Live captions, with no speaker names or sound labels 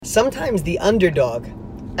Sometimes the underdog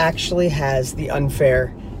actually has the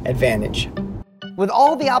unfair advantage. With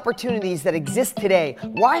all the opportunities that exist today,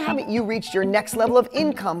 why haven't you reached your next level of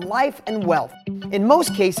income, life, and wealth? In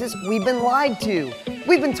most cases, we've been lied to.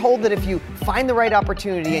 We've been told that if you find the right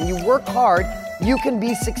opportunity and you work hard, you can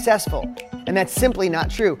be successful. And that's simply not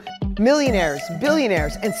true. Millionaires,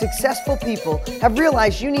 billionaires, and successful people have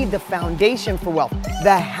realized you need the foundation for wealth,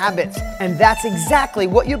 the habits. And that's exactly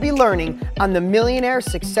what you'll be learning on the Millionaire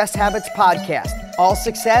Success Habits podcast. All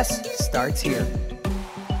success starts here.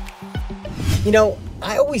 You know,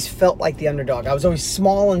 I always felt like the underdog. I was always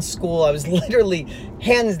small in school. I was literally,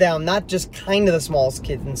 hands down, not just kind of the smallest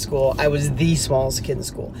kid in school. I was the smallest kid in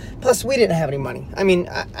school. Plus, we didn't have any money. I mean,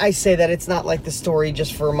 I say that it's not like the story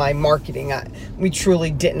just for my marketing. We truly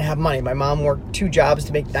didn't have money. My mom worked 2 jobs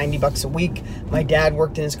to make $90 a week. My dad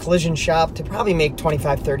worked in his collision shop to probably make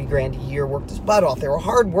 25, 30 grand a year, worked his butt off. They were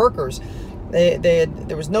hard workers.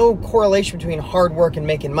 There was no correlation between hard work and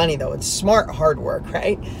making money, though. It's smart hard work,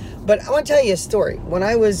 right? But I want to tell you a story. When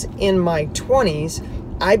I was in my 20s,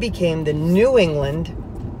 I became the New England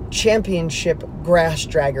Championship grass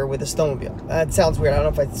dragger with a snowmobile. That sounds weird. I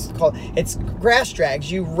don't know if it's grass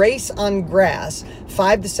drags. You race on grass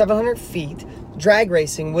 500 to 700 feet, drag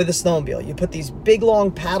racing with a snowmobile. You put these big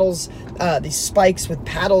long paddles, these spikes with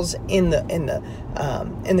paddles in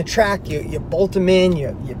the track. You bolt them in.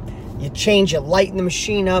 You change, you lighten the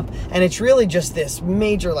machine up, and it's really just this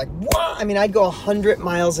major, like, wow! I mean, I'd go 100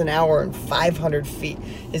 miles an hour and 500 feet.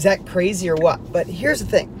 Is that crazy or what? But here's the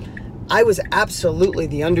thing. I was absolutely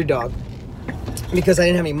the underdog because I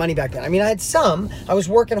didn't have any money back then. I mean, I had some. I was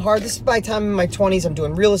working hard. This is by the time in my 20s. I'm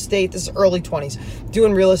doing real estate. This is early 20s.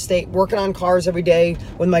 Doing real estate, working on cars every day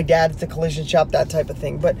with my dad at the collision shop, that type of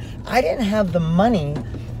thing. But I didn't have the money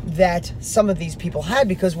that some of these people had,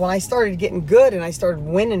 because when I started getting good and I started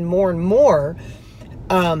winning more and more,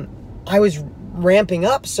 I was ramping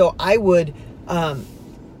up. So I would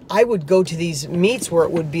go to these meets where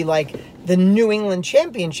it would be like the New England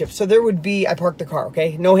Championship. So there would be, I parked the car,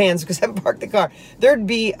 okay? No hands because I parked the car. There'd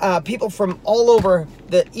be people from all over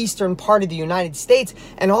the eastern part of the United States,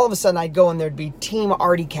 and all of a sudden I'd go and there'd be Team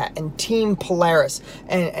Artie Cat and Team Polaris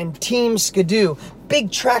and Team Skidoo. Big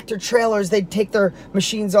tractor trailers. They'd take their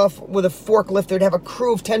machines off with a forklift. They'd have a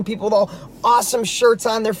crew of 10 people with all awesome shirts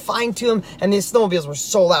on. They're fine to them. And these snowmobiles were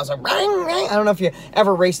so loud. It was like, ring, ring. I don't know if you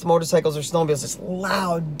ever raced motorcycles or snowmobiles. It's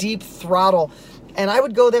loud, deep throttle. And I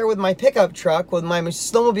would go there with my pickup truck with my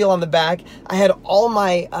snowmobile on the back. I had all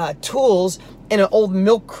my tools in an old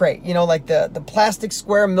milk crate, you know, like the plastic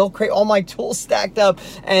square milk crate, all my tools stacked up.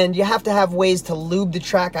 And you have to have ways to lube the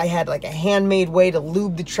track. I had like a handmade way to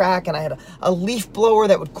lube the track, and I had a leaf blower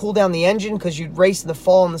that would cool down the engine because you'd race in the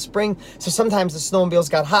fall and the spring. So sometimes the snowmobiles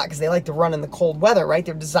got hot because they like to run in the cold weather, right?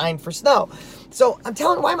 They're designed for snow. So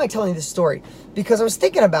why am I telling you this story? Because I was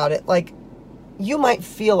thinking about it, like, you might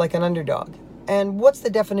feel like an underdog. And what's the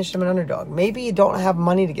definition of an underdog? Maybe you don't have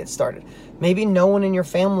money to get started. Maybe no one in your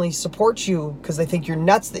family supports you because they think you're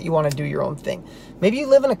nuts that you want to do your own thing. Maybe you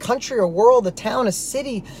live in a country, a world, a town, a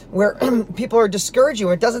city where people are discouraging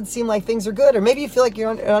you, or it doesn't seem like things are good. Or maybe you feel like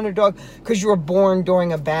you're an underdog because you were born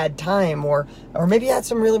during a bad time, or maybe you had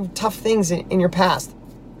some really tough things in your past.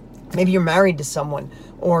 Maybe you're married to someone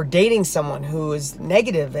or dating someone who is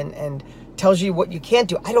negative and tells you what you can't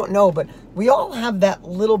do. I don't know, but we all have that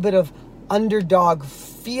little bit of underdog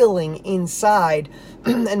feeling inside,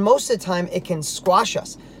 and most of the time it can squash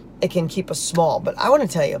us. It can keep us small. But I want to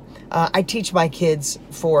tell you, I teach my kids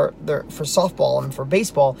for softball and for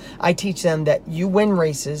baseball. I teach them that you win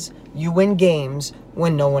races, you win games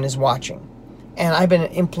when no one is watching. And I've been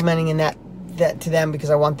implementing that to them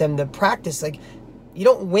because I want them to practice. Like, you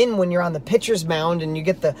don't win when you're on the pitcher's mound and you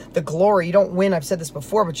get the glory. You don't win, I've said this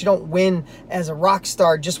before, but you don't win as a rock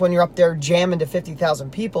star just when you're up there jamming to 50,000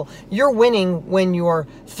 people. You're winning when you're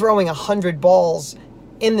throwing 100 balls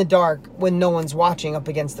in the dark when no one's watching up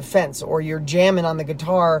against the fence, or you're jamming on the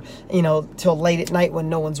guitar, you know, till late at night when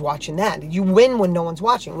no one's watching that. You win when no one's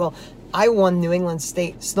watching. Well, I won New England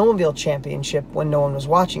State Snowmobile Championship when no one was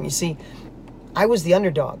watching. You see, I was the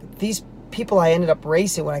underdog. These people I ended up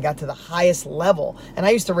racing when I got to the highest level. And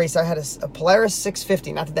I used to race, I had a Polaris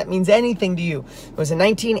 650. Not that that means anything to you. It was a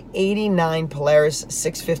 1989 Polaris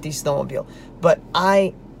 650 snowmobile. But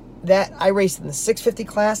I raced in the 650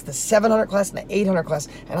 class, the 700 class, and the 800 class.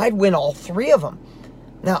 And I'd win all 3 of them.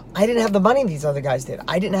 Now, I didn't have the money these other guys did.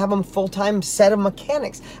 I didn't have a full-time set of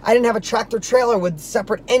mechanics. I didn't have a tractor trailer with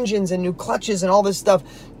separate engines and new clutches and all this stuff.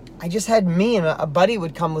 I just had me, and a buddy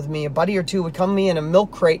would come with me. A buddy or two would come with me in a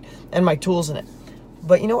milk crate and my tools in it.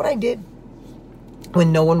 But you know what I did?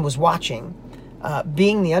 When no one was watching,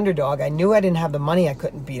 being the underdog, I knew I didn't have the money. I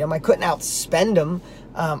couldn't beat them. I couldn't outspend them.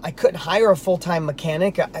 I couldn't hire a full-time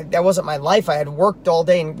mechanic. That wasn't my life. I had worked all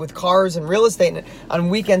day with cars and real estate, and on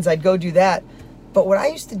weekends I'd go do that. But what I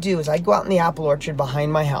used to do is I'd go out in the apple orchard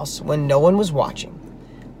behind my house when no one was watching,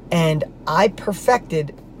 and I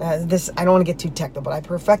perfected this. I don't want to get too technical, but I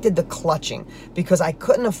perfected the clutching because I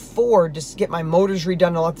couldn't afford to get my motors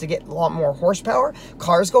redone to get a lot more horsepower.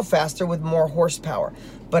 Cars go faster with more horsepower.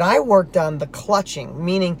 But I worked on the clutching,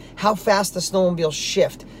 meaning how fast the snowmobile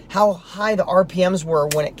shift, how high the RPMs were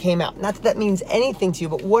when it came out. Not that that means anything to you,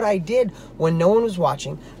 but what I did when no one was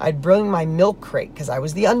watching, I'd bring my milk crate because I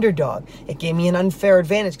was the underdog. It gave me an unfair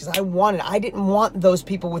advantage because I didn't want those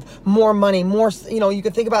people with more money, more, you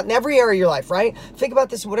could think about in every area of your life, right? Think about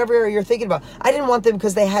this in whatever area you're thinking about. I didn't want them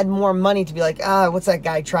because they had more money to be like, what's that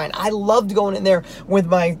guy trying? I loved going in there with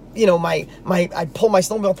my, I'd pull my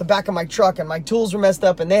snowmobile off the back of my truck and my tools were messed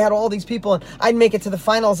up and they had all these people and I'd make it to the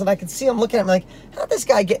finals and I could see them looking at me like, how'd this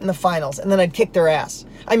guy get in the finals? And then I'd kick their ass.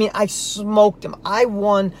 I mean, I smoked them. I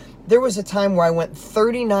won. There was a time where I went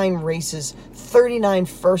 39 races, 39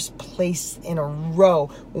 first place in a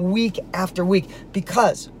row, week after week,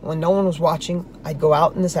 because when no one was watching, I'd go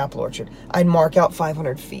out in this apple orchard. I'd mark out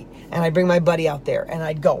 500 feet and I'd bring my buddy out there and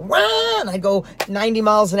I'd go, run! I'd go 90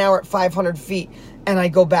 miles an hour at 500 feet. And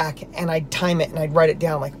I'd go back and I'd time it and I'd write it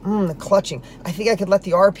down like, the clutching. I think I could let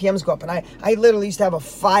the RPMs go up. And I literally used to have a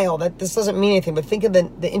file that this doesn't mean anything, but think of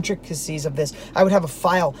the intricacies of this. I would have a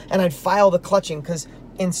file and I'd file the clutching because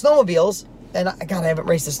in snowmobiles, and God, I haven't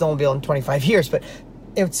raced a snowmobile in 25 years, but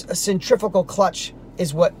it's a centrifugal clutch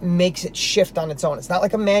is what makes it shift on its own. It's not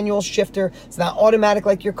like a manual shifter. It's not automatic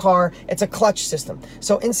like your car. It's a clutch system.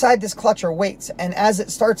 So inside this clutch are weights. And as it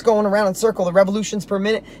starts going around in circle, the revolutions per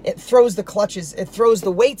minute, it throws the clutches, it throws the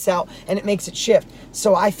weights out and it makes it shift.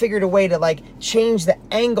 So I figured a way to like change the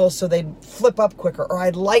angle so they'd flip up quicker, or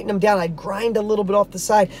I'd lighten them down. I'd grind a little bit off the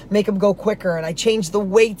side, make them go quicker. And I changed the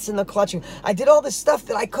weights in the clutching. I did all this stuff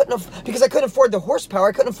that I couldn't have, because I couldn't afford the horsepower.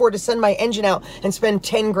 I couldn't afford to send my engine out and spend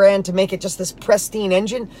 10 grand to make it just this pristine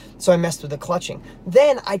engine, so I messed with the clutching.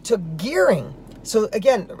 Then I took gearing. So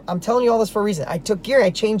again, I'm telling you all this for a reason. I took gearing,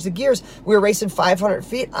 I changed the gears. We were racing 500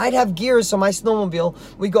 feet. I'd have gears so my snowmobile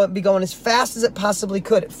would be going as fast as it possibly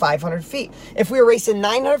could at 500 feet. If we were racing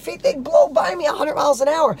 900 feet, they'd blow by me 100 miles an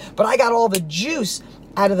hour. But I got all the juice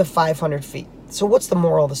out of the 500 feet. So what's the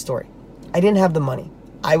moral of the story? I didn't have the money.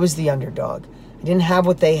 I was the underdog. I didn't have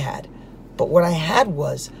what they had. But what I had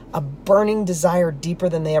was a burning desire deeper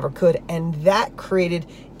than they ever could. And that created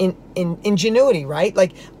ingenuity, right?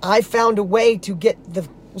 Like I found a way to get the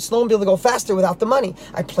snowmobile to go faster without the money.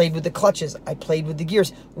 I played with the clutches. I played with the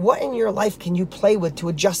gears. What in your life can you play with to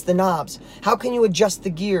adjust the knobs? How can you adjust the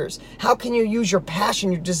gears? How can you use your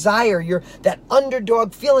passion, your desire, that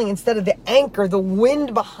underdog feeling instead of the anchor, the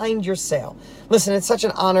wind behind your sail? Listen, it's such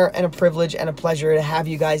an honor and a privilege and a pleasure to have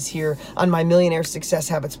you guys here on my Millionaire Success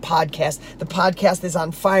Habits podcast. The podcast is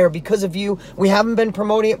on fire because of you. We haven't been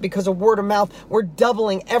promoting it because of word of mouth. We're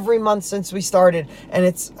doubling every month since we started, and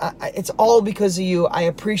it's all because of you. I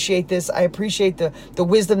appreciate this. I appreciate the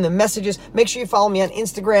wisdom, the messages. Make sure you follow me on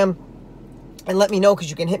Instagram and let me know, because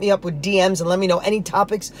you can hit me up with DMs and let me know any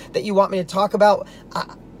topics that you want me to talk about.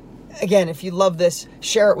 Again, if you love this,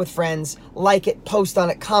 share it with friends, like it, post on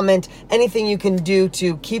it, comment, anything you can do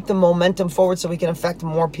to keep the momentum forward so we can affect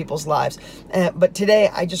more people's lives. But today,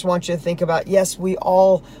 I just want you to think about, yes, we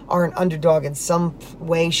all are an underdog in some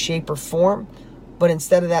way, shape, or form. But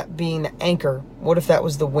instead of that being the anchor, what if that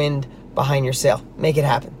was the wind behind your sail? Make it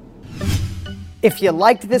happen. If you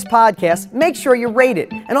liked this podcast, make sure you rate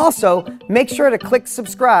it. And also, make sure to click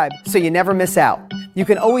subscribe so you never miss out. You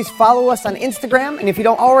can always follow us on Instagram, and if you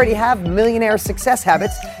don't already have Millionaire Success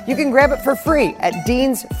Habits, you can grab it for free at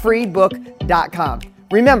deansfreebook.com.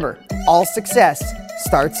 Remember, all success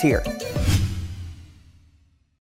starts here.